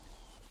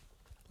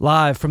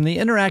Live from the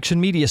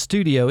Interaction Media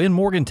Studio in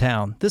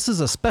Morgantown, this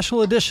is a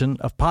special edition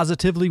of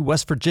Positively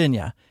West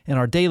Virginia in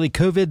our daily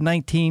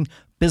COVID-19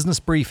 business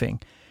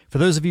briefing. For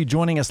those of you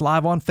joining us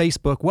live on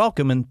Facebook,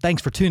 welcome and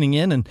thanks for tuning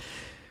in. And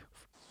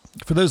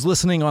for those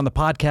listening on the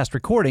podcast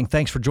recording,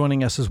 thanks for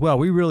joining us as well.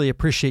 We really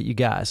appreciate you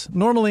guys.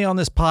 Normally on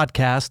this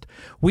podcast,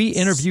 we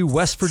interview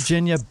West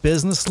Virginia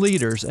business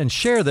leaders and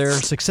share their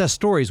success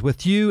stories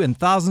with you and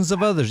thousands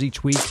of others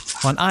each week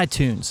on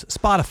iTunes,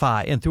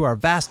 Spotify, and through our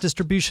vast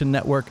distribution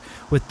network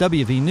with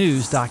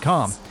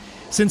wvnews.com.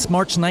 Since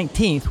March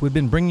 19th, we've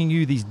been bringing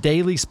you these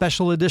daily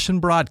special edition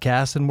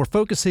broadcasts, and we're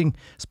focusing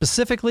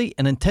specifically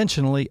and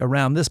intentionally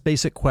around this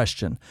basic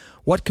question.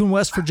 What can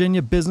West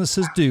Virginia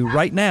businesses do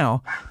right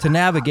now to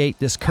navigate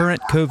this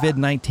current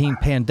COVID-19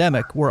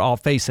 pandemic we're all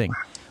facing?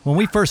 When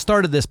we first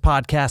started this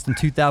podcast in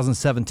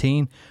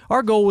 2017,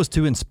 our goal was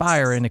to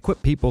inspire and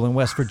equip people in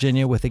West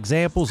Virginia with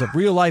examples of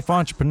real-life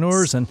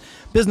entrepreneurs and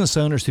business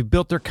owners who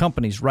built their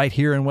companies right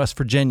here in West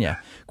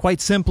Virginia. Quite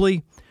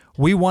simply,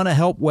 we want to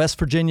help West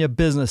Virginia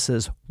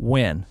businesses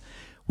win.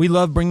 We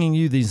love bringing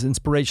you these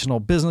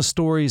inspirational business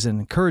stories and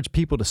encourage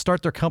people to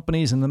start their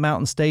companies in the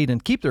Mountain State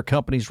and keep their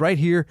companies right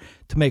here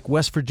to make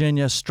West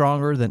Virginia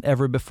stronger than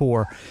ever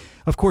before.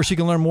 Of course, you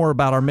can learn more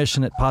about our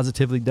mission at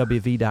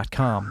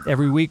positivelywv.com.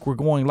 Every week, we're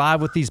going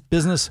live with these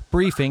business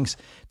briefings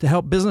to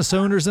help business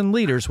owners and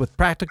leaders with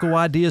practical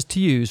ideas to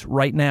use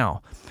right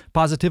now.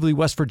 Positively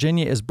West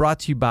Virginia is brought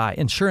to you by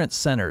Insurance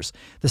Centers,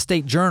 the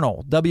State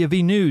Journal,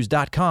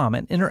 wvnews.com,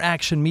 and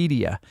Interaction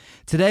Media.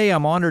 Today,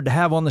 I'm honored to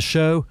have on the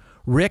show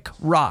Rick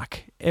Rock,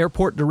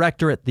 Airport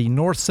Director at the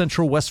North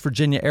Central West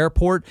Virginia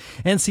Airport.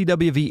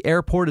 NCWV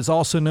Airport is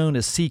also known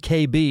as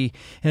CKB,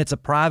 and it's a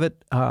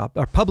private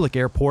or public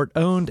airport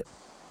owned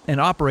and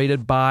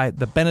operated by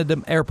the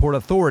Benedum Airport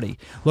Authority.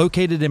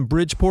 Located in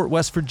Bridgeport,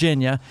 West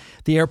Virginia,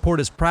 the airport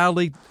is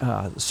proudly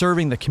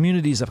serving the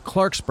communities of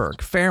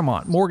Clarksburg,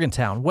 Fairmont,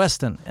 Morgantown,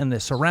 Weston, and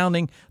the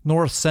surrounding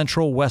North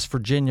Central West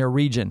Virginia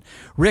region.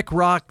 Rick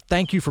Rock,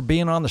 thank you for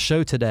being on the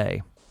show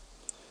today.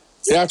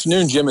 Good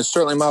afternoon, Jim. It's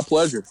certainly my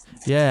pleasure.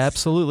 Yeah,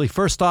 absolutely.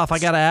 First off, I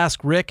got to ask,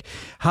 Rick,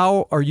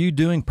 how are you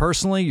doing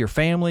personally, your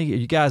family? Are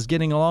you guys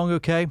getting along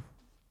okay?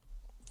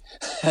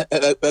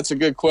 That's a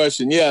good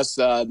question. Yes,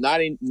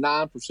 99%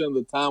 of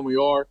the time we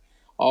are.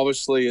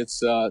 Obviously,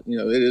 it's it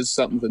is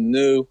something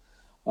new,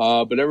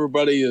 but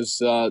everybody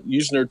is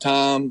using their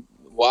time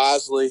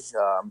wisely.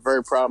 I'm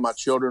very proud of my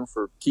children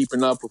for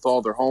keeping up with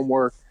all their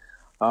homework,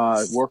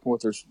 working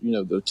with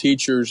their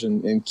teachers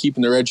and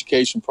keeping their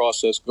education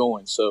process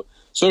going.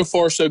 So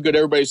far, so good.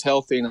 Everybody's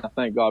healthy, and I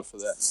thank God for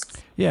that.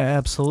 Yeah,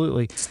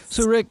 absolutely.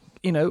 So, Rick,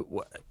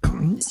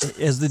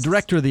 as the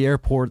director of the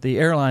airport, the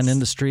airline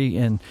industry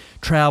and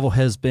travel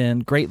has been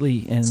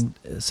greatly and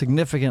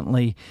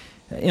significantly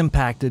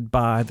impacted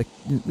by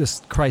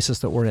this crisis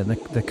that we're in, the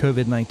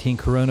COVID-19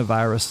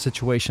 coronavirus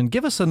situation.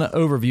 Give us an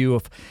overview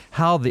of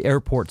how the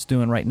airport's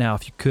doing right now,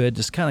 if you could.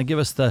 Just kind of give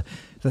us the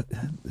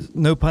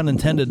no pun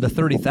intended, the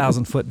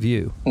 30,000-foot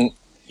view.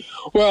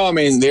 Well, I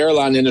mean, the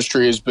airline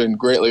industry has been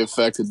greatly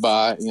affected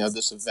by,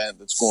 this event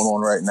that's going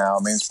on right now.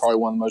 I mean, it's probably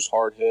one of the most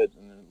hard hit,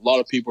 and a lot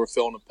of people are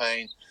feeling the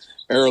pain.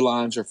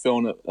 Airlines are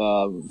feeling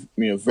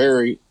it,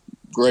 very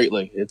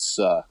greatly. It's,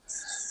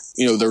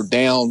 they're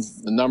down.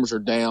 The numbers are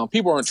down.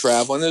 People aren't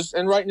traveling,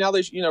 and right now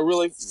they,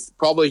 really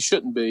probably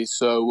shouldn't be.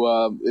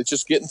 So it's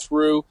just getting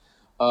through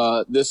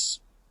this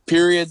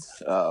period.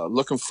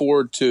 Looking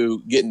forward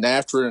to getting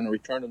after it and a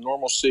return to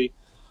normalcy.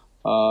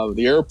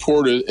 The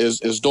airport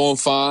is doing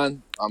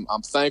fine.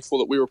 I'm thankful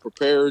that we were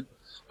prepared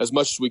as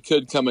much as we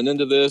could coming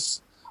into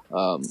this.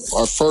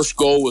 Our first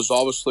goal was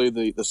obviously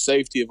the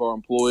safety of our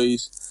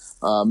employees,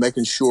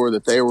 making sure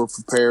that they were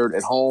prepared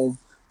at home.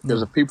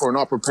 Because if people are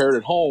not prepared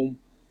at home,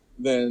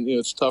 then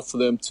it's tough for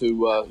them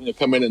to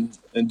come in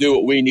and do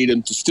what we need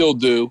them to still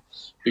do,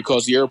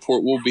 because the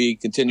airport will be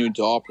continuing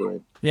to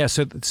operate. Yeah,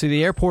 so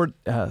the airport,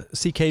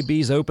 CKB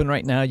is open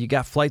right now. You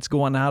got flights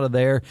going out of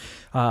there.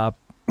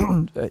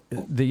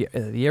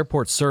 The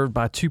airport's served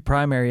by two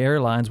primary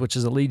airlines, which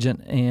is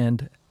Allegiant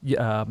and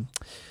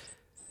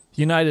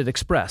United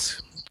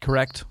Express,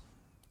 correct?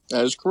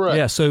 That is correct.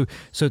 Yeah, so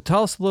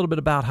tell us a little bit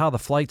about how the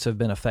flights have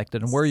been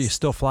affected and where you're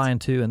still flying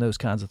to and those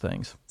kinds of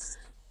things.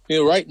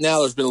 Right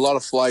now there's been a lot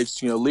of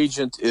flights.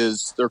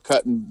 Allegiant they're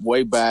cutting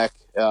way back.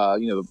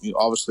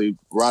 Obviously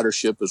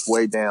ridership is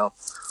way down.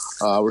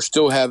 We're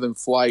still having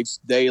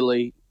flights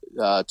daily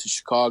to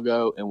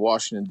Chicago and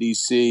Washington,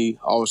 D.C.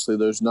 Obviously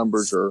those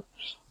numbers are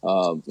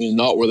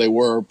not where they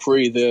were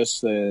pre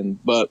this,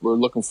 but we're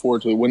looking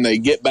forward to when they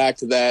get back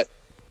to that.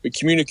 We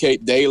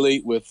communicate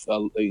daily with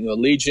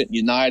Allegiant,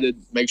 United,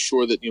 make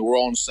sure that we're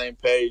all on the same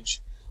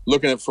page,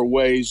 looking for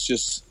ways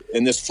just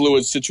in this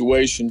fluid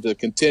situation to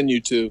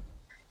continue to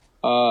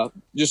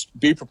just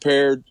be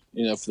prepared,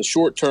 for the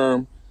short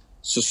term,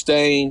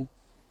 sustain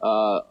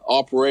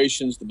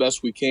operations the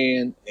best we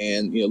can,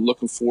 and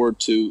looking forward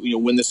to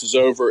when this is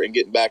over and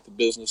getting back to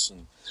business.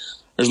 And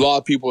there's a lot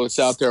of people that's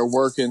out there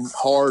working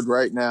hard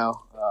right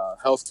now,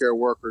 healthcare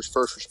workers,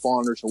 first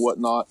responders, and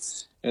whatnot.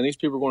 And these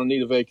people are going to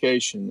need a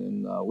vacation,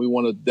 and we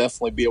want to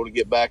definitely be able to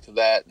get back to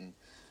that, and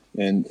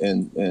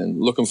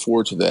looking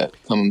forward to that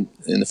coming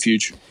in the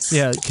future.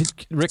 Yeah,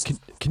 Rick,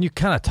 can you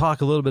kind of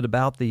talk a little bit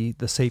about the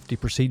safety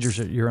procedures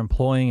that you're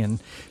employing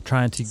and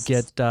trying to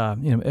get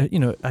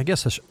I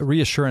guess a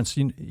reassurance.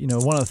 One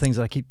of the things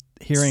that I keep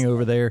hearing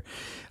over there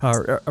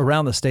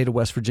around the state of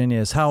West Virginia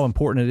is how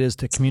important it is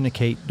to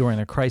communicate during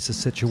a crisis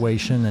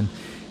situation. And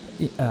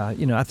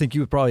I think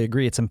you would probably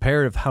agree it's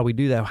imperative how we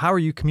do that. How are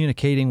you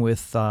communicating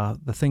with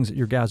the things that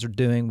your guys are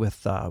doing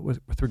with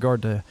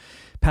regard to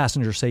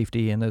passenger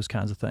safety and those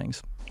kinds of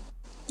things?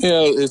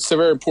 It's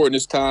very important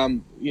this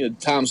time,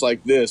 times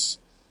like this,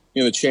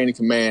 the chain of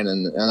command.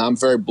 And I'm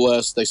very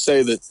blessed. They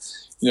say that,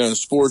 in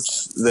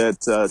sports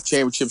that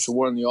championships are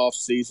won in the off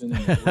season.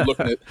 And we're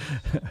looking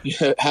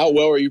at how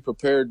well are you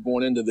prepared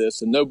going into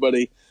this? And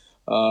nobody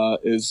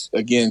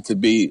could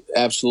be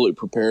absolutely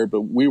prepared,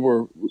 but we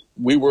were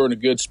in a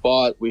good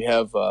spot. We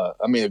have,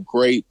 a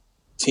great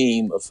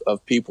team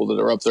of people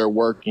that are up there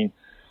working.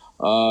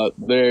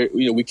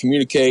 We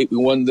communicate. We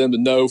wanted them to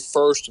know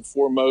first and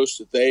foremost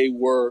that they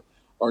were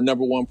our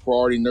number one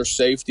priority in their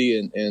safety,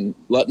 and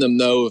letting them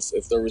know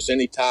if there was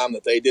any time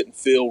that they didn't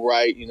feel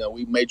right.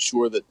 We made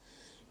sure that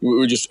we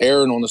were just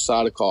erring on the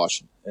side of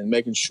caution and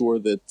making sure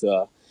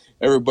that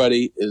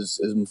everybody is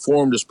as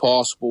informed as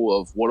possible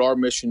of what our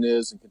mission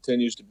is and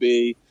continues to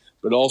be,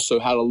 but also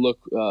how to look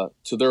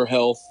to their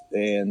health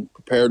and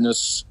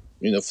preparedness,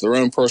 for their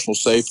own personal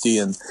safety.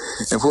 And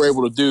if we're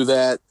able to do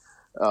that,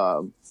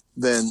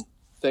 then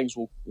things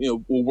will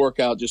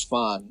work out just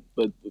fine.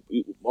 But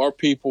our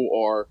people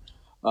are,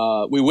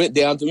 we went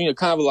down to,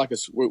 kind of like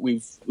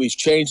we've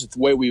changed the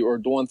way we are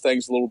doing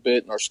things a little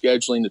bit in our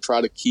scheduling to try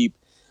to keep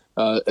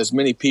as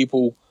many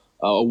people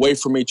away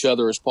from each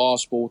other as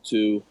possible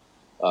to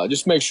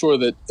just make sure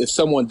that if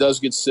someone does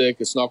get sick,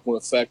 it's not going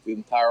to affect the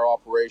entire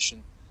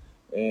operation.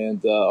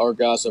 And our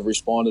guys have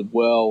responded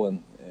well,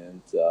 and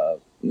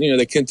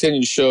they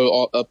continue to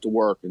show up to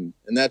work, and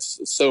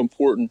that's so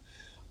important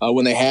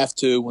when they have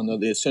to, when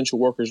the essential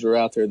workers are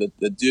out there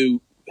that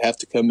do have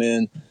to come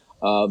in.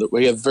 That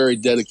we have very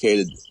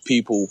dedicated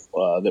people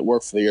that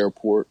work for the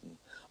airport.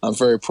 I'm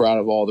very proud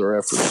of all their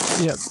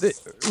efforts. Yeah,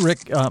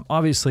 Rick.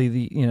 Obviously,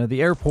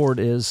 the airport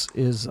is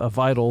a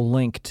vital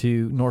link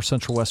to North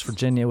Central West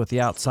Virginia with the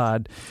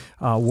outside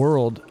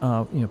world.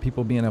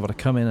 People being able to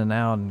come in and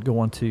out and go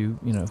on to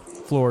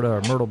Florida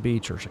or Myrtle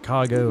Beach or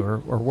Chicago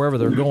or wherever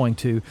they're going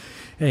to.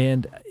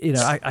 And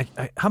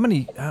how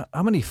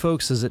many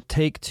folks does it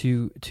take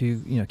to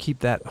keep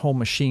that whole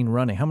machine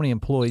running? How many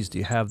employees do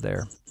you have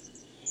there?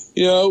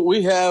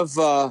 We have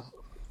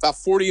about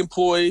 40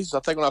 employees. I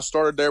think when I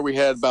started there, we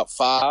had about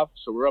 5,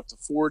 so we're up to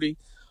 40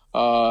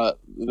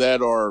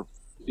 that are,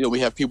 we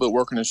have people that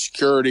working in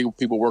security,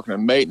 people working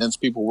in maintenance,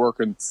 people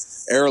working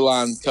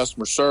airline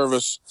customer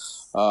service,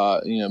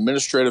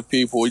 administrative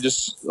people. We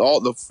just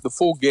all the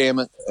full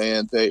gamut,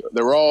 and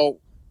they're all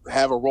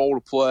have a role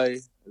to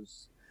play.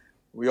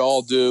 We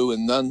all do,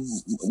 and none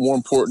more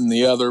important than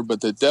the other, but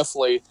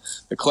definitely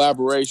the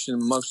collaboration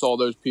amongst all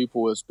those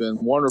people has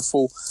been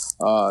wonderful.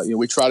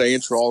 We try to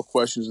answer all the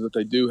questions that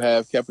they do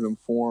have, keeping them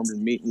informed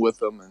and meeting with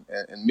them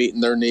and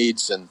meeting their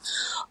needs. And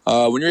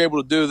when you're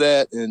able to do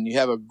that, and you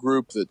have a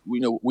group that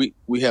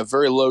we have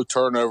very low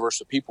turnover,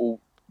 so people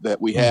that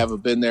we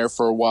have been there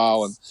for a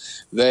while, and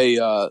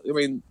they,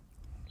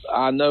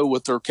 I know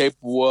what they're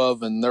capable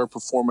of, and they're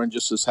performing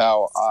just as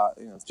how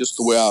just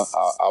the way I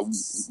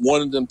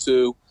wanted them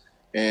to.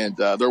 And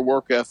their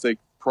work ethic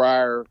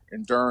prior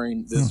and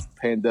during this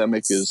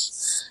pandemic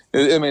is,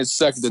 it's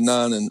second to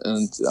none.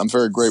 And I'm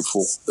very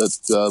grateful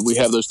that we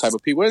have those type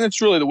of people. And it's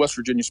really the West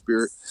Virginia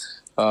spirit.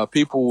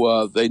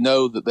 People, they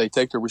know that they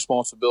take their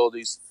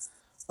responsibilities.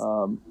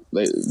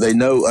 They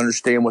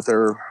understand what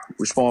they're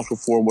responsible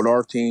for, what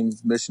our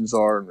team's missions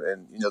are.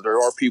 And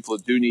there are people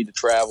that do need to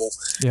travel.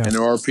 Yeah. And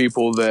there are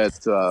people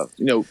that,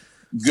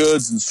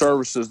 goods and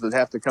services that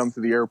have to come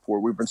to the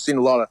airport. We've been seeing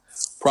a lot of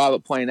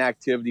private plane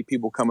activity,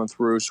 people coming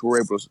through, so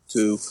we're able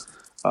to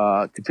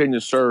continue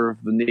to serve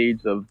the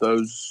needs of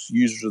those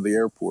users of the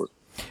airport.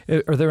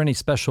 Are there any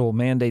special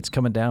mandates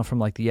coming down from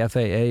like the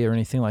FAA or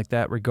anything like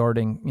that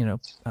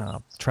regarding,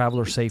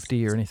 traveler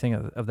safety or anything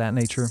of that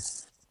nature?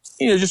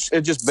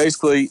 Just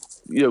basically,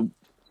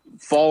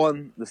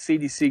 following the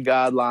CDC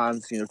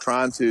guidelines,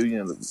 trying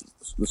to,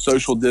 the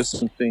social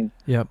distancing.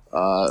 Yep.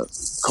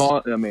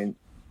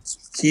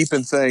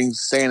 Keeping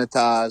things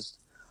sanitized,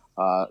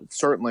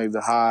 certainly the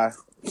high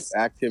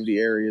activity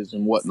areas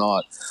and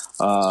whatnot.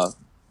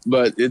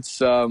 But it's,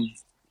 a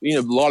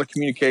lot of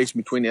communication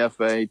between the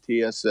FAA,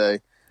 TSA,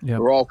 Yep.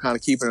 We're all kind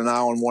of keeping an eye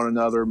on one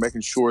another,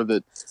 making sure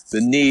that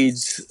the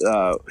needs,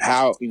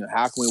 how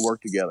can we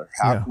work together?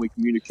 How can we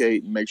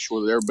communicate and make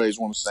sure that everybody's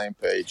on the same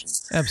page?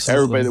 And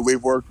absolutely. everybody that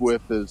we've worked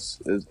with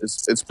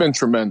it's been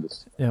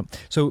tremendous. Yeah.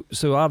 So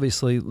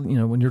obviously,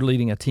 when you're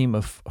leading a team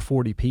of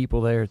 40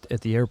 people there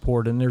at the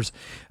airport, and there's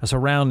a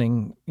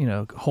surrounding,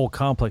 whole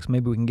complex.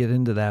 Maybe we can get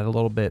into that a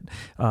little bit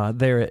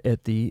there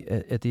at the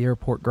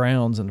airport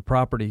grounds and the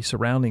property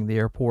surrounding the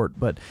airport.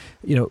 But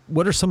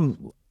what are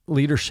some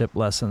leadership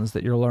lessons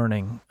that you're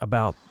learning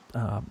about,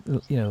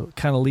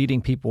 kind of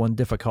leading people in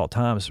difficult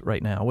times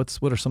right now?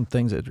 What are some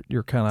things that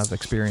you're kind of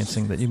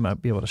experiencing that you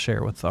might be able to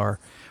share with our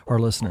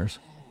listeners?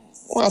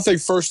 Well, I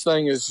think first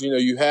thing is,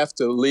 you have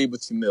to lead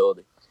with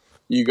humility.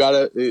 You got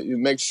to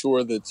make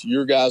sure that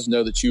your guys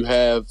know that you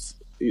have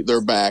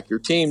their back. Your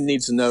team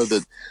needs to know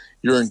that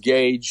you're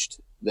engaged,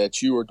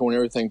 that you are doing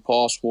everything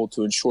possible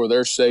to ensure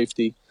their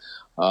safety,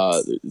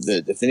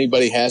 that if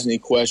anybody has any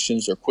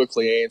questions, they're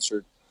quickly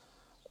answered.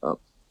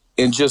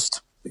 And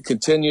just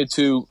continue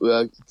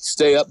to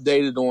stay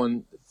updated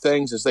on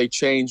things as they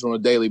change on a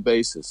daily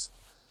basis.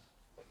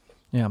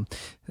 Yeah.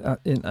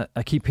 And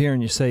I keep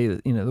hearing you say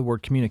that, the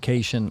word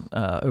communication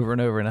over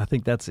and over, and I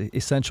think that's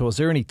essential. Is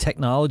there any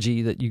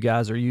technology that you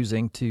guys are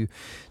using to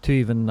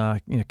even,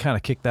 kind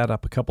of kick that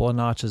up a couple of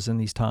notches in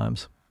these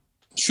times?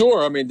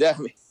 Sure. I mean,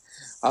 definitely.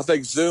 I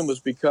think Zoom has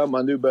become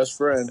my new best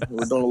friend.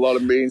 We're doing a lot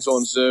of meetings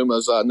on Zoom,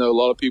 as I know a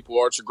lot of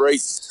people are. It's a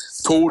great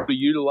tool to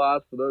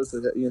utilize for those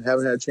that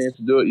haven't had a chance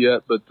to do it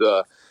yet. But,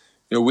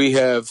 we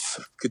have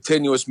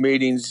continuous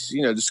meetings,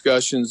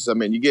 discussions. I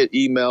mean, you get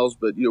emails,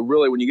 but,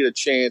 really when you get a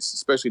chance,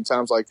 especially in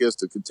times like this,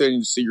 to continue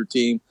to see your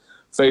team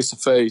face to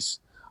face,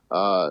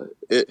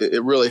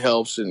 it really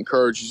helps and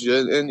encourages you.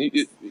 And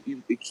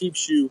it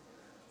keeps you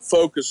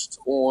focused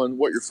on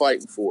what you're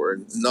fighting for.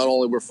 And not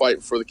only we're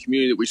fighting for the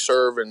community that we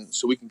serve, and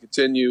so we can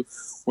continue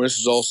when this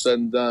is all said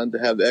and done to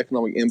have the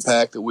economic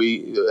impact that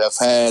we have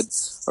had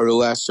over the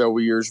last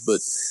several years,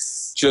 but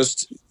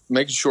just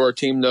making sure our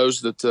team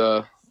knows that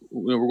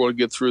we're going to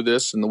get through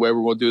this, and the way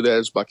we're going to do that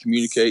is by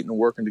communicating and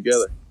working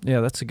together.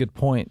 Yeah, that's a good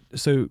point.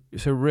 So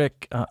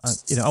Rick, I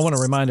want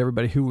to remind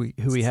everybody who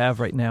we have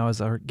right now as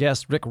our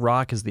guest. Rick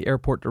Rock is the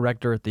airport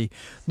director at the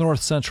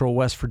North Central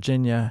West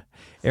Virginia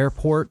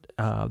Airport.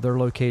 They're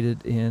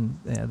located in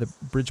the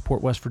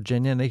Bridgeport, West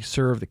Virginia, and they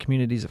serve the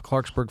communities of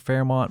Clarksburg,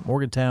 Fairmont,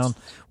 Morgantown,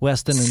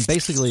 Weston, and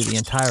basically the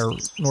entire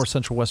North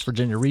Central West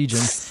Virginia region.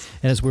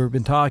 And as we've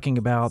been talking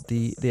about,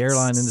 the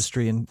airline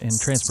industry and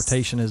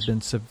transportation has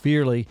been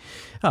severely,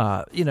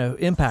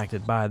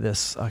 impacted by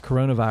this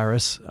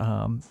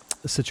coronavirus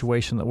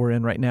situation that we're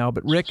in right now.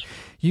 But Rick,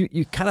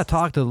 you kind of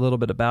talked a little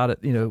bit about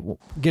it,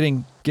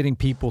 getting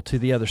people to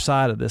the other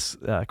side of this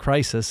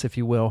crisis, if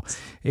you will.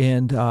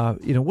 And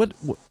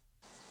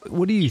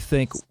what do you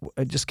think?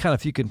 Just kind of,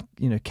 if you could,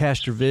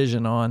 cast your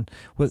vision on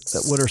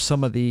what are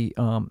some of the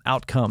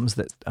outcomes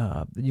that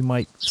you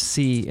might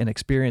see and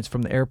experience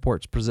from the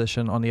airport's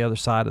position on the other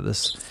side of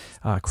this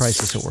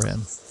crisis that we're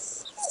in.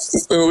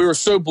 We were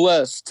so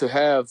blessed to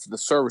have the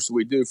service that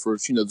we do for,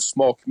 the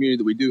small community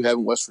that we do have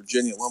in West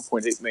Virginia,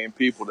 1.8 million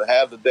people, to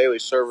have the daily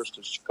service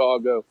to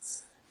Chicago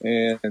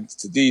and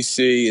to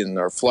D.C. and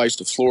our flights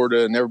to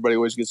Florida. And everybody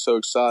always gets so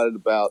excited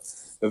about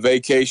the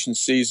vacation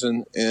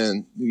season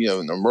and,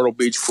 and the Myrtle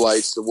Beach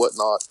flights and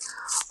whatnot.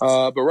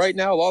 But right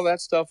now, a lot of that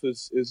stuff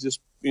is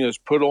just, is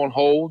put on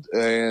hold,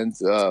 and,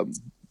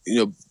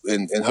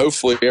 and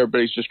hopefully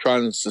everybody's just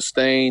trying to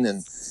sustain,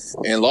 and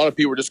a lot of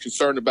people are just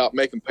concerned about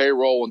making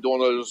payroll and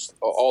doing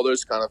all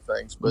those kind of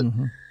things. But,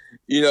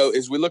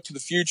 as we look to the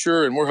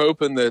future, and we're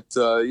hoping that,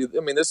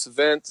 this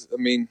event,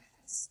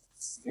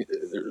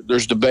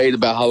 there's debate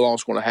about how long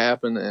it's going to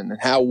happen and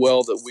how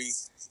well that we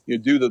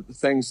do the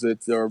things that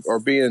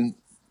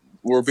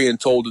we're being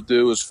told to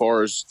do, as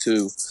far as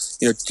to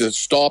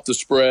stop the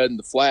spread and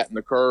to flatten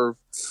the curve.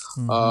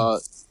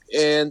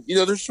 And,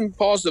 there's some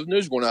positive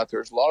news going out there.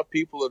 There's a lot of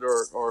people that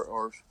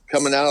are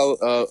coming out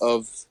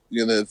of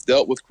that have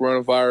dealt with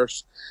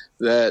coronavirus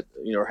that,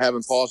 are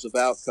having positive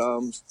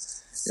outcomes.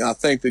 I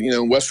think that,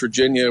 in West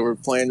Virginia, we're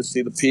planning to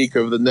see the peak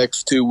over the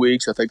next 2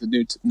 weeks. I think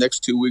the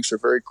next 2 weeks are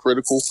very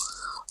critical.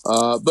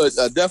 But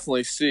I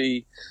definitely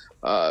see,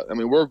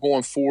 we're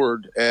going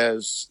forward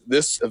as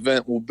this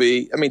event will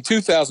be.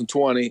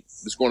 2020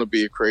 is going to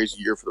be a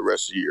crazy year for the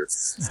rest of the year.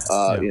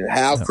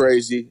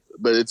 Crazy,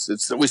 but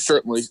it's we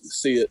certainly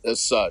see it as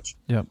such.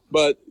 Yeah.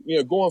 But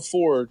going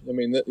forward,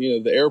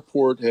 the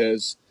airport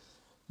has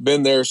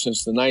been there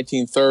since the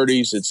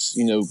 1930s. It's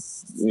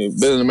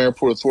been an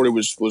airport authority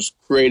was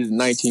created in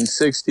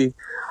 1960.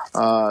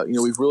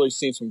 We've really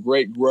seen some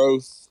great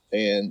growth,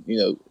 and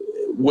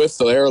with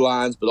the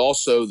airlines, but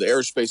also the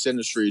aerospace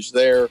industry is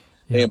there.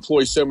 They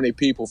employ so many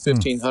people,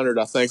 1,500,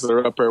 I think, that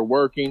are up there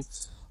working.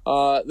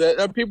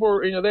 That people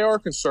are, they are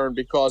concerned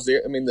because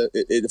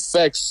it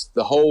affects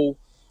the whole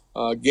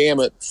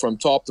gamut from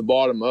top to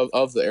bottom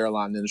of the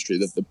airline industry.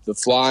 The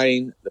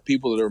flying, the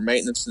people that are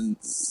maintenance and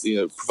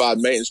provide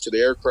maintenance to the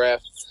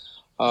aircraft,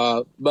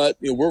 But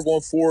we're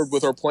going forward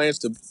with our plans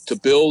to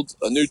build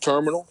a new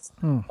terminal,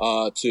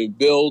 to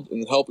build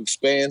and help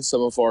expand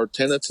some of our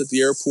tenants at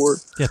the airport.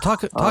 Yeah,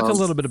 talk a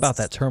little bit about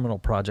that terminal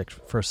project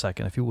for a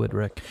second, if you would,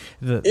 Rick.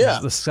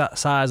 The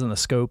size and the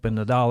scope and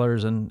the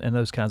dollars and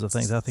those kinds of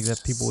things. I think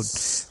that people would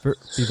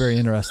be very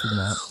interested in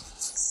that.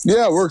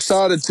 Yeah, we're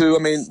excited to. I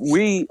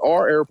mean,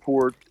 our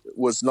airport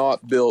was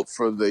not built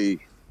for the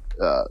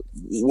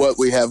what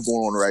we have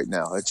going on right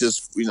now. It's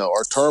just,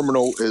 our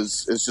terminal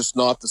is just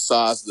not the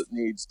size that it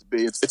needs to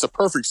be. It's a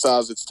perfect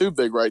size. It's too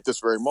big right this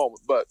very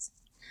moment. But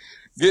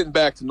getting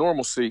back to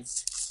normalcy,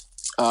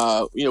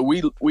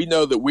 we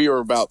know that we are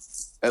about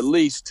at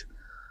least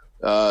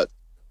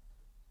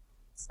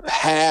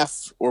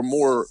half or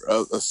more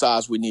of the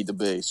size we need to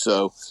be.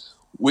 So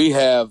we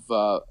have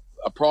a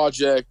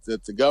project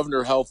that the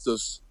governor helped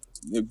us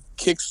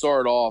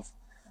kickstart off,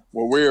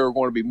 where we are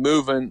going to be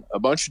moving a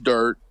bunch of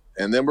dirt,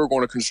 and then we're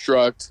going to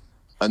construct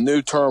a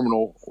new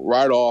terminal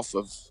right off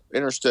of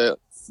Interstate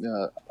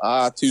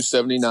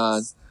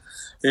I-279.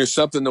 It's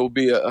something that will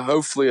be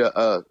hopefully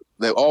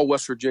that all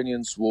West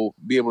Virginians will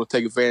be able to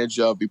take advantage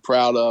of, be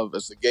proud of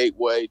as the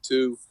gateway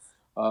to,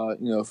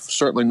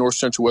 certainly North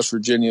Central West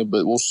Virginia,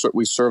 but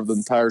we serve the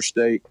entire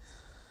state.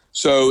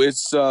 So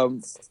it's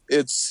going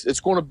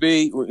to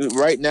be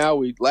right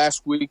now.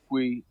 Last week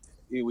we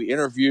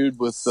interviewed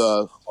with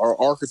our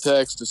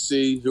architects to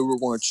see who we're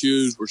going to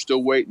choose. We're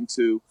still waiting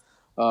to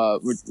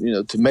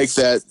make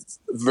that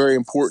very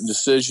important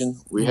decision.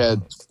 We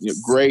had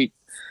great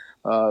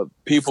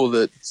people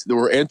that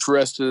were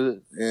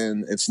interested,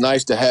 and it's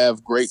nice to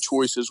have great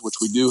choices,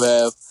 which we do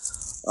have.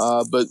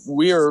 But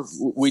we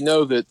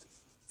know that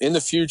in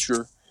the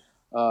future,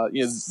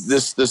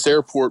 this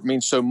airport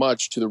means so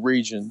much to the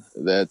region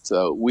that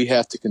we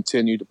have to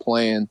continue to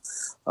plan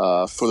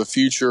for the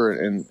future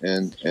and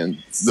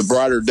the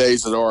brighter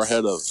days that are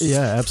ahead of us.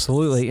 Yeah,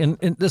 absolutely. And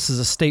this is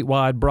a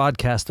statewide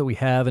broadcast that we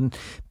have, and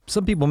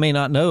some people may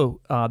not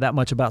know that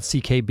much about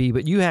CKB,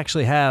 but you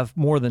actually have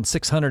more than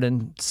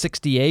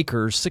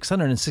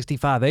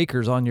 665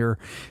 acres on your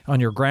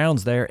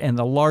grounds there, and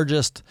the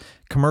largest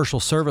commercial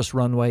service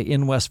runway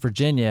in West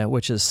Virginia,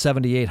 which is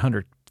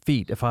 7,800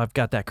 feet, if I've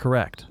got that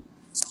correct.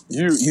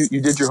 You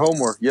did your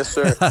homework, yes,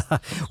 sir.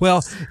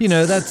 Well,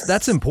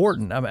 that's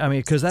important. I mean,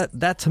 because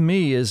that to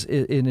me is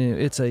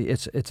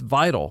it's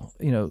vital.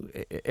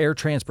 Air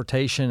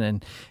transportation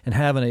and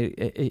having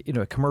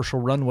a commercial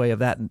runway of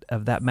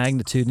that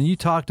magnitude. And you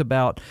talked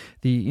about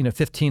the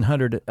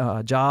 1,500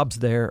 jobs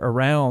there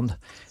around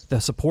the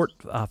support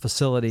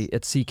facility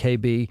at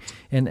CKB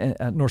and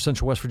North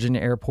Central West Virginia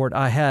Airport.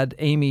 I had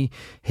Amy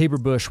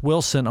Haberbush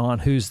Wilson on,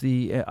 who's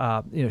the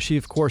she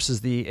of course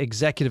is the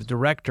executive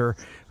director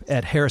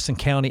at Harrison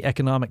County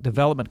Economic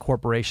Development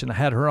Corporation. I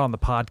had her on the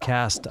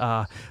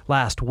podcast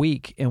last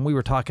week, and we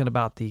were talking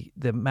about the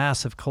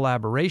massive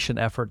collaboration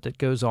effort that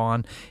goes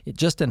on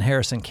just in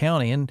Harrison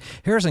County. And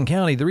Harrison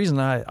County, the reason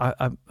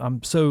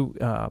I'm so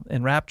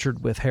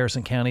enraptured with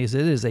Harrison County is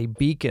it is a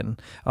beacon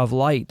of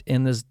light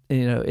in this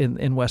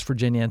in West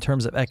Virginia in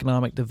terms of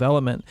economic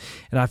development.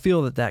 And I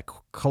feel that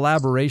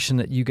collaboration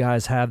that you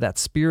guys have, that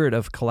spirit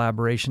of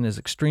collaboration, is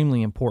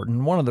extremely important.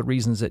 And one of the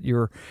reasons that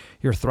you're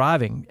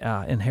thriving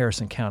in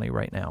Harrison County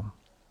right now.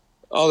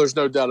 Oh, there's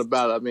no doubt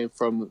about it. I mean,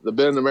 from the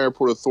Benham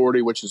Airport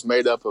Authority, which is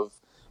made up of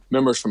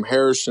members from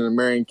Harrison and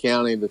Marion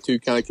County, the two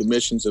county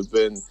commissions have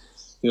been,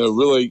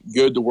 really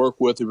good to work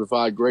with. They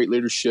provide great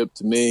leadership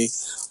to me.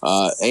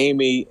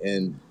 Amy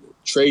and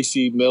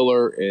Tracy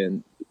Miller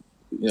and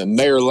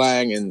Mayor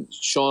Lang and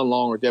Sean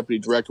Long, our deputy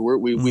director.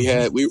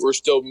 We're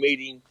still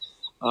meeting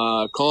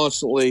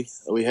constantly.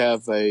 We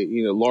have a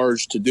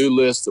large to-do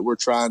list that we're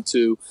trying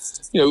to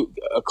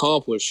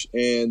accomplish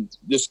and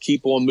just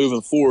keep on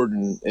moving forward.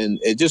 And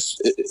it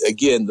just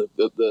again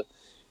the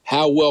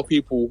how well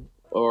people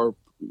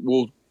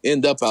will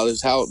end up out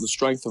is how the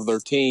strength of their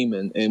team,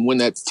 and when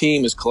that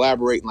team is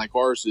collaborating like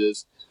ours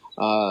is,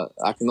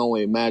 I can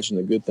only imagine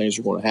that good things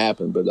are going to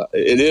happen. But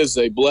it is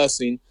a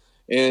blessing.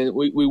 And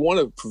we want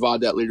to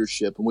provide that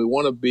leadership, and we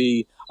want to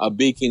be a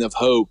beacon of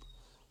hope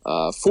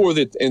for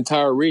the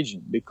entire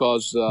region,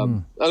 because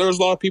there's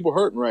a lot of people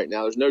hurting right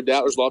now. There's no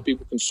doubt. There's a lot of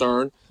people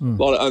concerned, a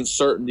lot of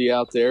uncertainty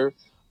out there.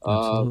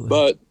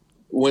 But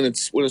when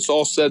it's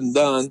all said and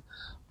done,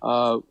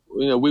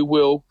 we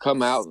will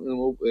come out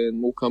and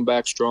we'll come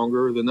back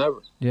stronger than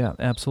ever. Yeah,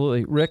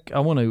 absolutely, Rick.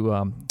 I want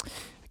to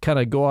kind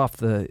of go off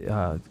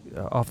the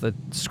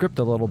script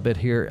a little bit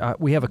here.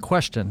 We have a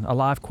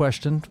live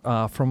question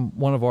from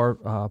one of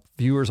our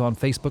viewers on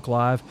Facebook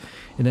Live,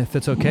 and if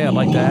it's okay, I'd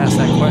like to ask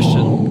that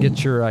question,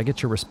 get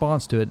your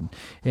response to it.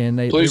 And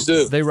Please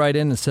do. They write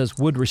in and says,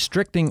 would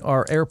restricting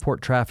our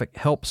airport traffic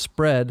help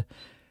stop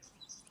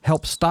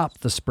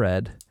the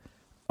spread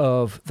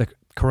of the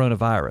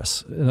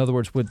coronavirus? In other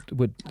words, would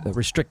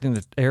restricting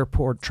the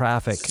airport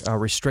traffic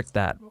restrict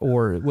that,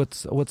 or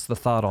what's the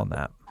thought on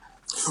that?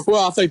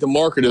 Well, I think the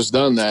market has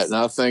done that, and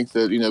I think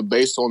that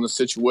based on the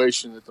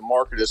situation, that the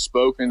market has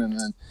spoken,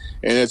 and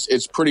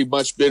it's pretty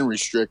much been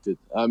restricted.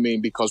 I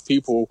mean, because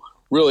people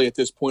really at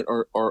this point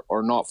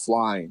are not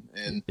flying.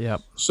 And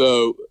Yep.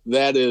 so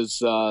that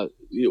is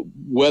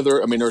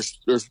whether, I mean,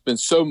 there's been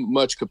so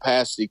much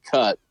capacity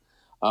cut.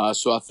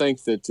 So I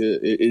think that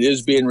it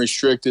is being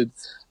restricted.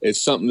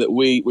 It's something that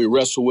we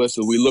wrestle with.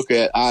 So we look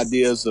at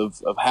ideas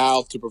of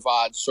how to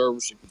provide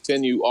service and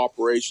continue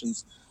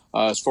operations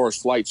as far as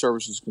flight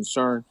service is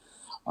concerned.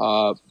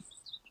 And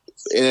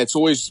it's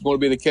always going to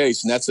be the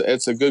case. And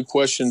that's a good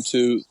question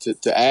to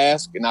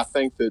ask. And I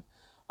think that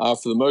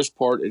for the most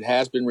part, it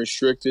has been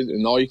restricted.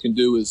 And all you can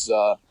do is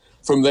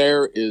from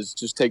there is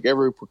just take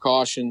every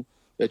precaution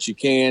that you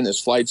can as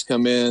flights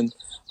come in,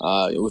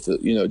 with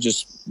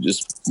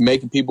just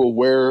making people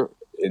aware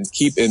and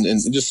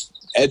and just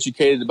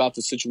educated about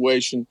the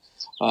situation,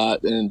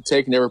 and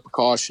taking every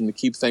precaution to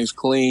keep things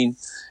clean.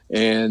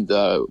 And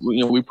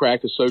we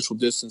practice social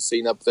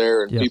distancing up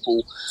there, and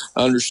people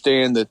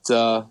understand that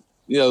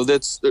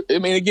that's. I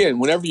mean, again,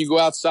 whenever you go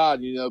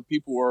outside,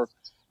 people are.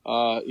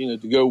 To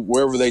go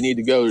wherever they need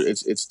to go,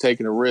 it's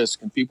taking a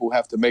risk, and people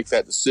have to make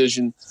that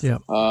decision. Yeah.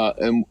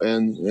 And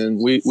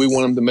we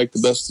want them to make the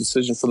best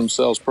decision for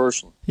themselves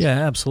personally.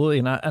 Yeah, absolutely.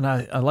 And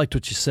I liked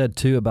what you said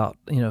too about,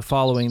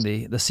 following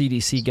the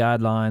CDC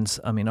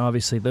guidelines. I mean,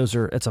 obviously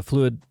it's a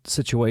fluid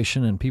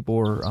situation, and people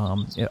are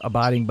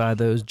abiding by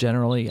those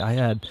generally. I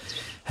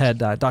had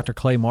Dr.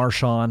 Clay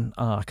Marsh on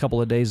a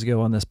couple of days ago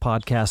on this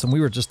podcast, and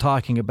we were just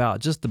talking about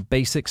just the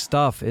basic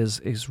stuff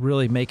is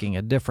really making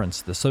a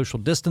difference. The social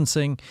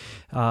distancing,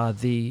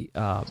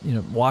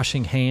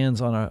 washing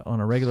hands on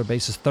a regular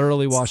basis,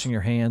 thoroughly washing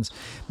your hands,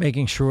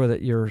 making sure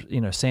that you're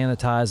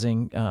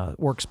sanitizing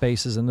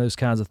workspaces and those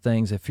kinds of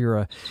things if you're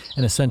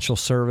an essential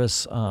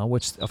service,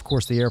 which of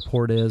course the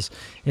airport is.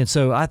 And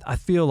so I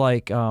feel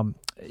like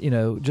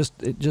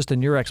just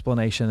in your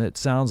explanation, it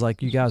sounds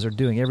like you guys are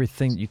doing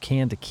everything that you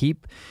can to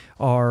keep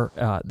our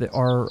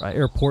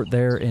airport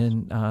there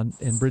in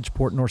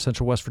Bridgeport, North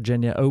Central West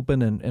Virginia,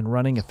 open and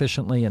running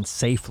efficiently and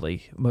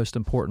safely. Most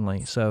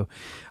importantly, so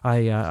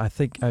I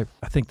think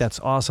that's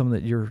awesome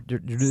that you're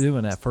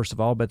doing that, first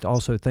of all, but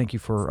also thank you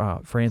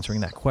for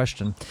answering that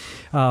question.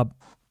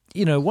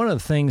 One of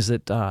the things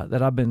that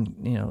I've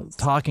been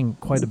talking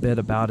quite a bit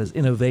about is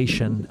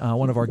innovation.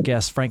 One of our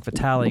guests, Frank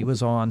Vitale,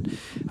 was on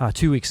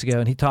 2 weeks ago,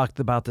 and he talked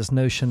about this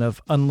notion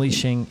of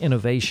unleashing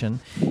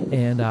innovation,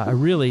 and I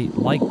really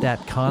like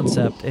that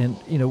concept. And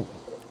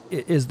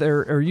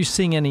are you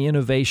seeing any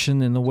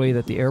innovation in the way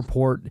that the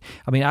airport?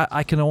 I mean,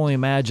 I can only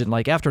imagine,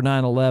 like after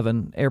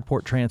 9/11,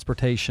 airport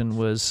transportation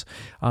was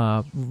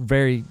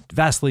very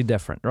vastly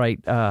different, right?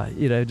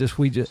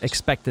 We just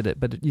expected it.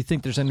 But do you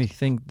think there's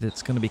anything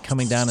that's going to be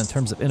coming down in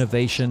terms of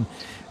innovation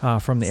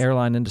from the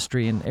airline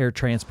industry and air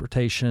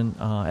transportation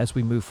as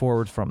we move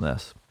forward from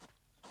this?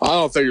 I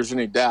don't think there's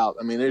any doubt.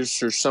 I mean, there's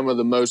some of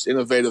the most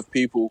innovative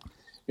people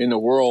in the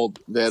world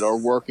that are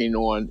working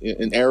on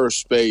in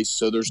aerospace.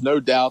 So there's no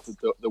doubt that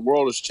the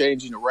world is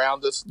changing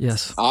around us.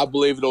 Yes. I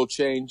believe it'll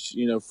change,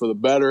 for the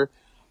better.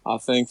 I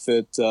think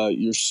that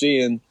you're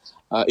seeing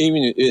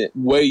even the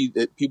way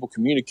that people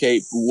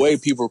communicate, the way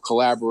people are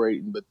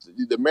collaborating, but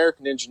the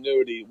American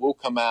ingenuity will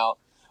come out.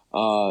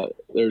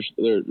 There's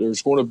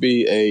going to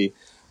be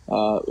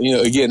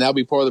again, that'll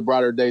be part of the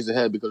brighter days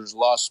ahead, because there's a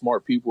lot of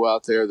smart people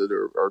out there that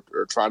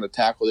are trying to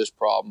tackle this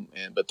problem.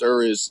 But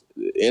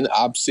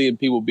I'm seeing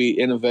people be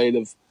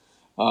innovative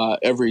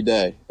every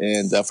day.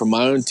 And from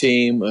my own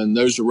team and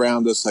those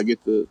around us, I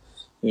get the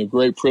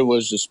great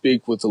privilege to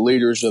speak with the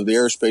leaders of the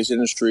aerospace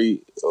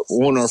industry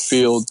on our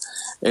field.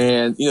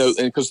 And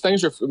because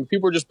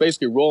people are just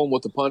basically rolling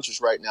with the punches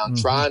right now, and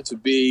trying to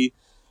be.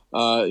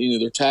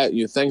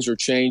 Things are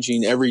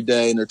changing every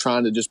day, and they're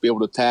trying to just be able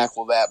to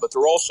tackle that. But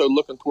they're also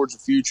looking towards the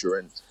future.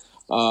 And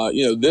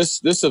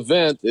this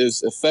event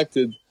is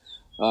affected.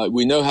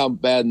 We know how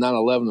bad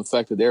 9/11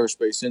 affected the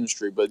aerospace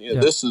industry, but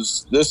this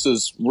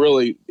is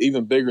really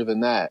even bigger than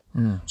that.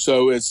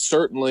 So it's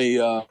certainly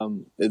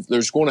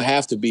there's going to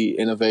have to be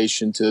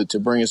innovation to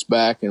bring us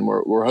back, and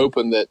we're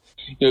hoping that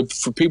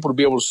for people to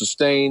be able to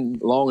sustain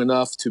long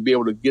enough to be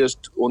able to get us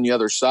on the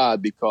other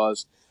side,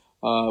 because.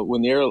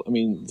 When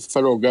the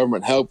federal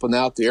government helping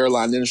out the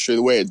airline industry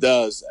the way it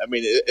does, I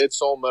mean, it's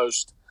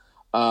almost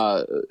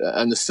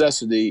a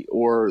necessity,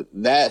 or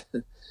that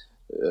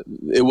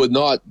it would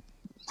not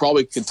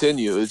probably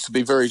continue. It's to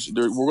be we're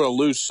going to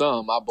lose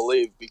some, I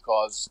believe,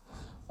 because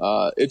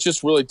it's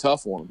just really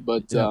tough on them.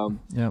 But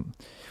yeah.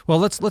 Well,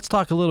 let's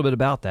talk a little bit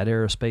about that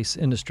aerospace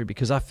industry,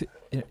 because a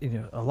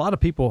lot of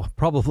people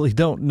probably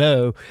don't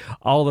know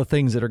all the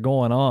things that are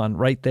going on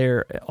right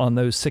there on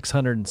those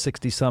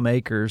 660 some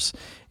acres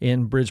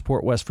in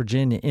Bridgeport, West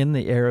Virginia, in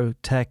the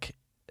aerotech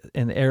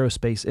and the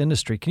aerospace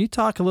industry. Can you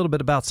talk a little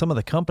bit about some of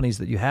the companies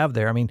that you have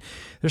there? I mean,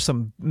 there's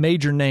some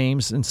major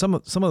names, and some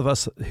of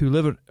us who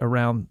live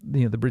around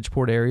the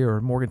Bridgeport area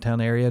or Morgantown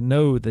area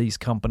know these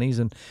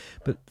companies.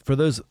 But for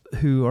those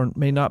who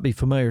may not be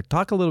familiar,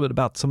 talk a little bit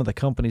about some of the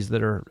companies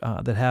that are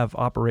that have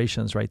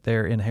operations right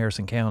there in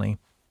Harrison County.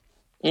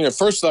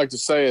 First I'd like to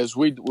say is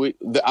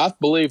I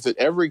believe that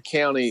every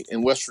county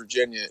in West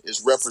Virginia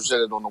is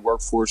represented on the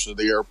workforce of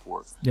the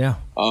airport. Yeah.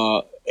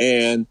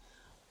 And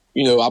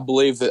I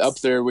believe that up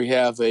there we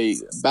have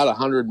about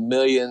 100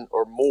 million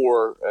or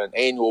more an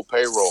annual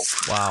payroll.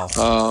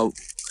 Wow.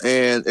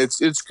 And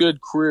it's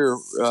good career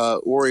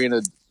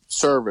oriented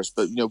service.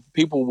 But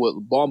people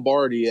with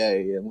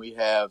Bombardier, and we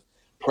have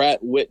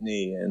Pratt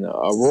Whitney and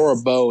Aurora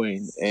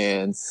Boeing,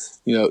 and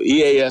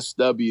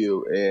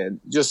EASW, and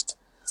just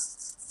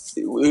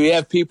we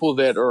have people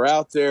that are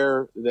out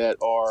there that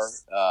are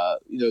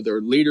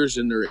they're leaders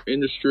in their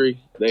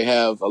industry. They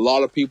have a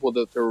lot of people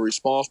that they're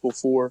responsible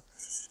for,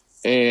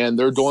 and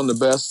they're doing the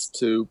best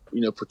to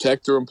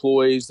protect their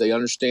employees. They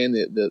understand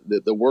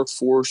that the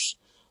workforce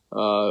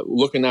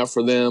looking out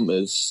for them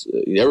is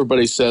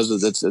everybody says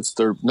that it's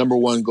their number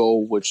one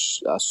goal,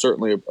 which I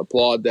certainly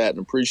applaud that and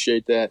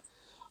appreciate that.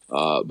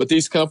 But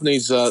these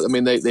companies,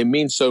 they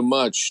mean so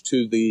much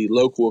to the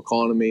local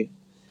economy,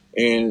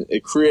 and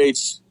it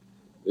creates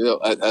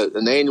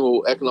an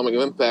annual economic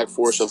impact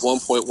for us of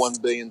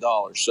 $1.1 billion.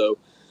 So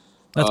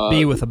that's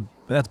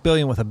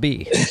billion with a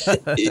B.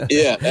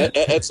 Yeah,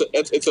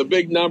 it's a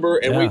big number,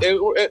 and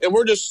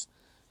we're just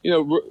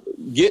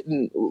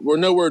we're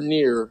nowhere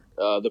near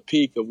the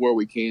peak of where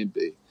we can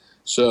be.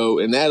 So,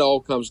 and that all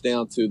comes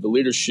down to the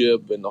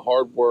leadership and the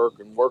hard work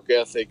and work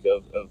ethic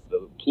of the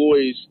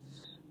employees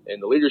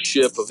and the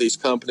leadership of these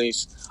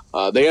companies.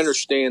 They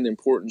understand the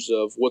importance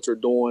of what they're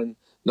doing,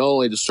 not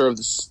only to serve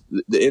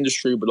the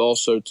industry, but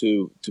also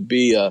to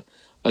be an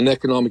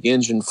economic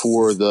engine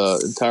for the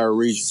entire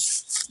region.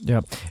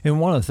 Yeah.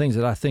 And one of the things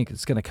that I think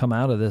is going to come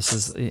out of this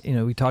is,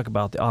 we talk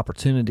about the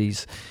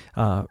opportunities,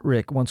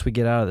 Rick, once we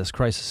get out of this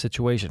crisis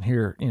situation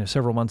here,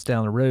 several months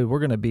down the road, we're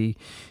going to be,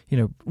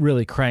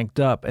 really cranked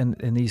up,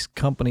 and these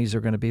companies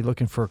are going to be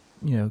looking for,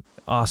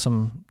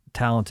 awesome,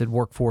 talented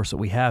workforce that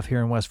we have here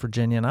in West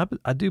Virginia. And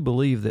I do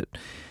believe that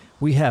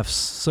we have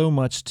so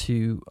much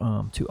to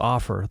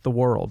offer the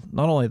world,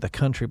 not only the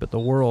country, but the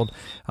world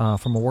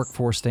from a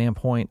workforce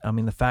standpoint. I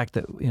mean, the fact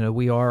that,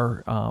 we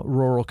are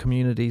rural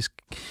communities.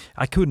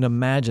 I couldn't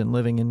imagine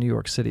living in New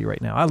York City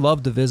right now. I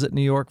love to visit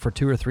New York for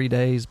 2 or 3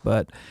 days,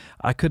 but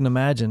I couldn't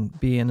imagine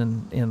being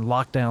in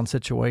lockdown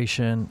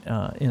situation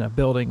in a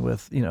building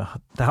with,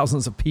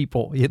 thousands of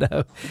people,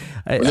 and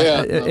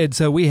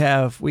so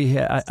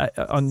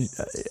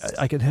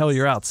I could tell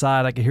you're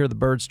outside. I could hear the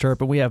birds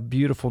chirp, and we have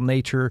beautiful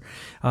nature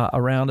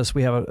around us.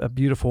 We have a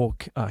beautiful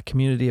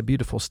community, a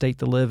beautiful state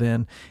to live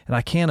in, and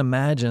I can't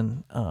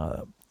imagine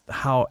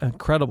how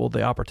incredible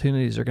the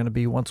opportunities are going to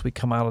be once we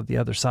come out of the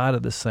other side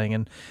of this thing,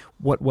 and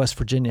what West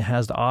Virginia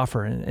has to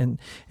offer. And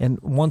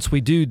once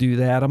we do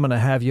that, I'm going to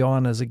have you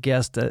on as a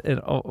guest in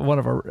one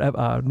of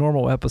our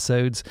normal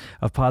episodes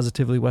of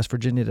Positively West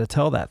Virginia to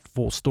tell that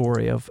full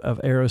story of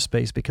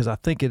aerospace, because I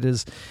think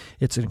it's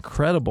an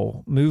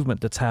incredible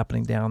movement that's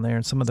happening down there,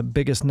 and some of the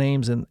biggest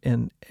names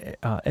in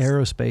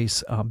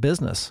aerospace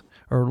business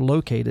are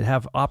located,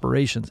 have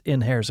operations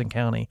in Harrison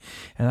County.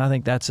 And I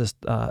think that's just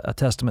a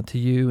testament to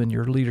you and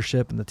your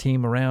leadership and the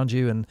team around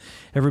you and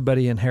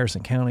everybody in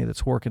Harrison County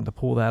that's working to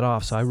pull that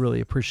off. So I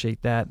really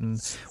appreciate that and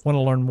want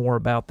to learn more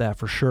about that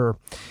for sure.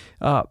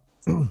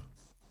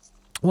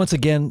 Once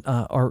again,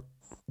 our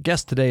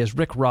guest today is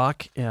Rick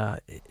Rock.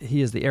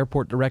 He is the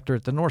airport director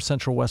at the North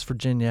Central West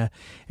Virginia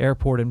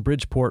Airport in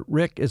Bridgeport.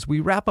 Rick, as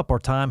we wrap up our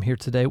time here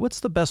today,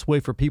 what's the best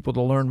way for people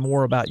to learn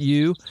more about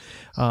you,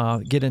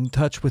 get in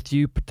touch with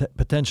you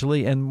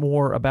potentially, and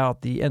more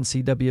about the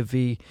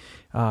NCWV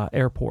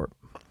airport?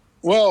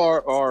 Well,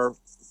 our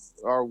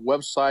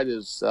website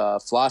is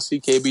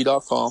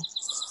flyckb.com.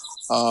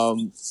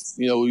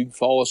 You can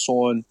follow us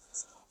on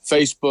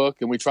Facebook,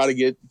 and we try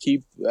to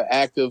keep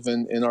active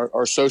in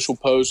our social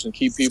posts and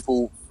keep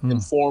people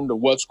informed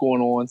of what's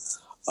going on.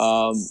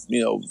 Our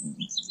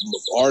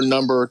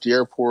number at the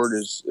airport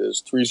is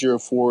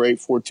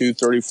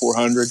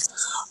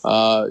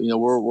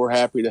 304-842-3400. We're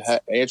happy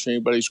to answer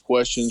anybody's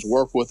questions,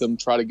 work with them,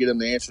 try to get them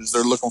the answers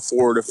they're looking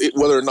for.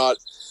 Whether or not,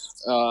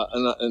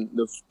 and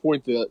the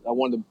point that I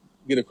wanted to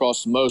get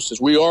across the most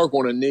is we are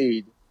going to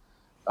need,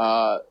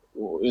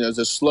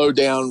 to slow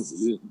down.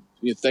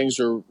 Things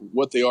are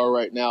what they are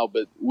right now,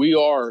 but we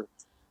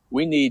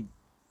need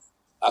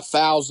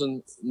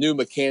 1,000 new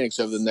mechanics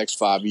over the next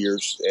 5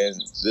 years,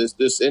 and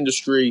this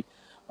industry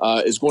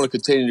is going to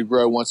continue to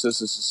grow once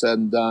this is said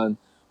and done.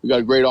 We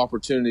got great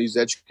opportunities,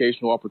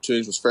 educational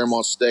opportunities with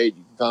Fairmont State.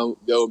 You can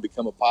go and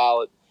become a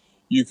pilot.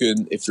 You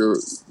can, if you're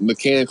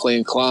mechanically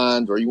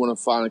inclined or you want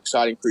to find an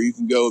exciting career, you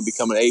can go and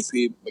become an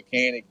AP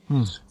mechanic.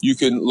 You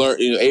can learn,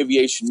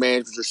 aviation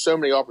management. There's so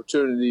many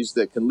opportunities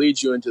that can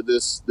lead you into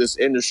this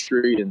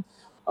industry, and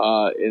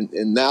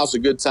now's a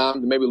good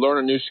time to maybe learn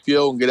a new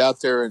skill and get out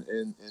there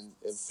and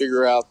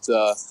figure out,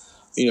 how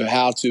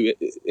to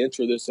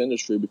enter this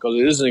industry, because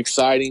it is an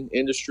exciting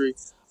industry.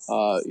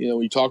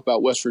 When you talk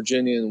about West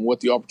Virginia and what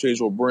the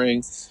opportunities will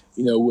bring,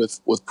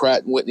 with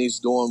Pratt & Whitney's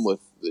doing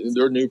with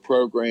their new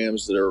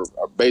programs that are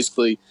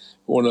basically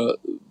going to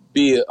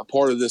be a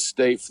part of this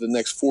state for the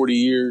next 40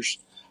 years.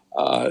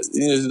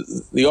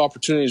 The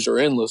opportunities are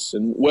endless.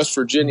 And West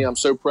Virginia, I'm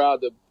so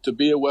proud to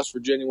be a West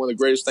Virginia. One of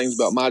the greatest things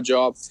about my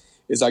job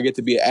is I get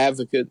to be an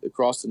advocate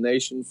across the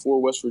nation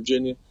for West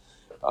Virginia.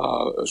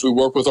 as we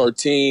work with our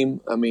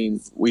team, I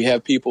mean, we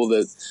have people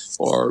that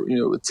are,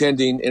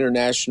 attending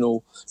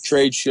international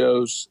trade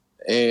shows,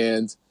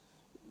 and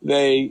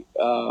they,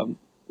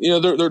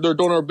 they're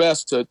doing our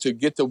best to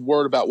get the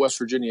word about West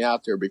Virginia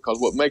out there, because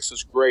what makes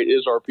us great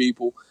is our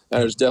people.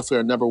 That is definitely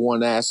our number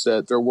one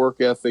asset. Their work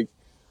ethic,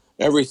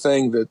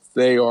 everything that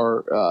they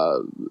are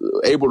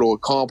able to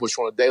accomplish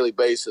on a daily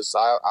basis.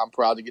 I'm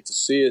proud to get to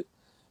see it,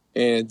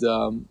 and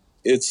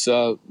it's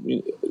a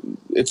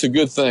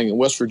good thing. And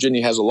West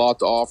Virginia has a lot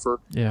to offer.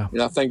 Yeah,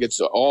 and I think it's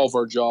all of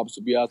our jobs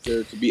to be out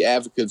there to be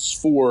advocates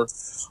for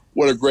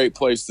what a great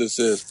place this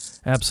is.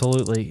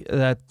 Absolutely.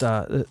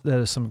 That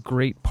is some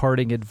great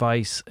parting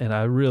advice, and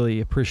I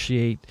really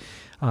appreciate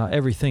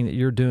everything that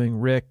you're doing,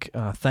 Rick.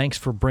 Thanks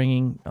for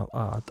bringing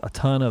a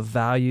ton of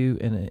value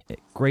and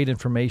great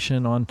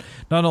information on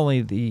not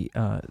only the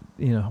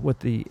what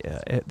the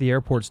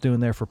airport's doing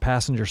there for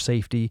passenger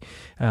safety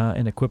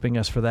and equipping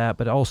us for that,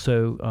 but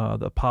also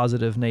the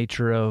positive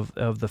nature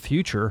of the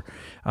future.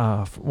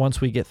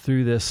 Once we get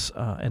through this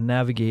and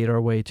navigate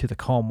our way to the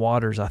calm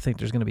waters, I think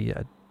there's going to be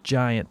a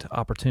giant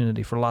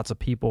opportunity for lots of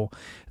people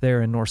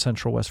there in north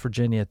central West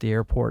Virginia at the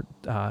airport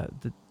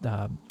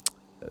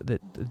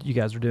that you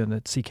guys are doing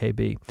at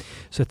CKB.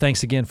 So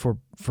thanks again for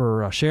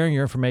sharing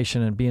your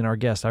information and being our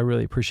guest. I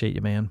really appreciate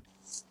you, man.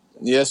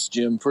 Yes,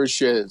 Jim.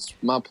 Appreciate it. It's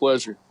my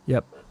pleasure.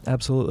 Yep,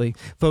 absolutely.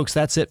 Folks,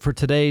 that's it for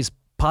today's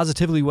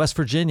Positively West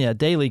Virginia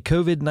daily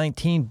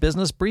COVID-19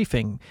 business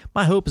briefing.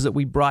 My hope is that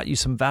we brought you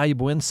some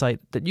valuable insight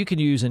that you can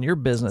use in your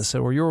business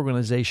or your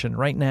organization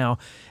right now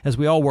as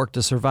we all work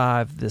to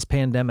survive this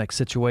pandemic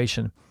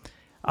situation.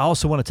 I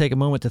also want to take a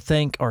moment to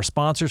thank our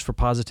sponsors for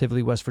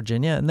Positively West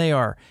Virginia, and they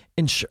are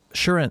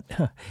Insurance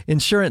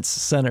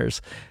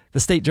Centers, the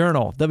State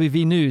Journal,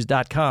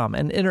 WVNews.com,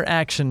 and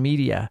Interaction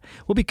Media.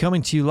 We'll be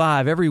coming to you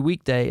live every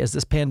weekday as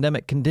this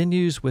pandemic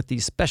continues with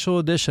these special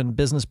edition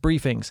business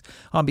briefings.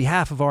 On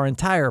behalf of our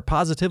entire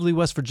Positively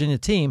West Virginia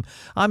team,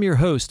 I'm your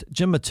host,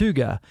 Jim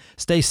Matuga.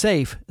 Stay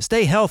safe,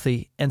 stay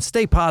healthy, and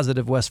stay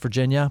positive, West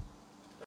Virginia.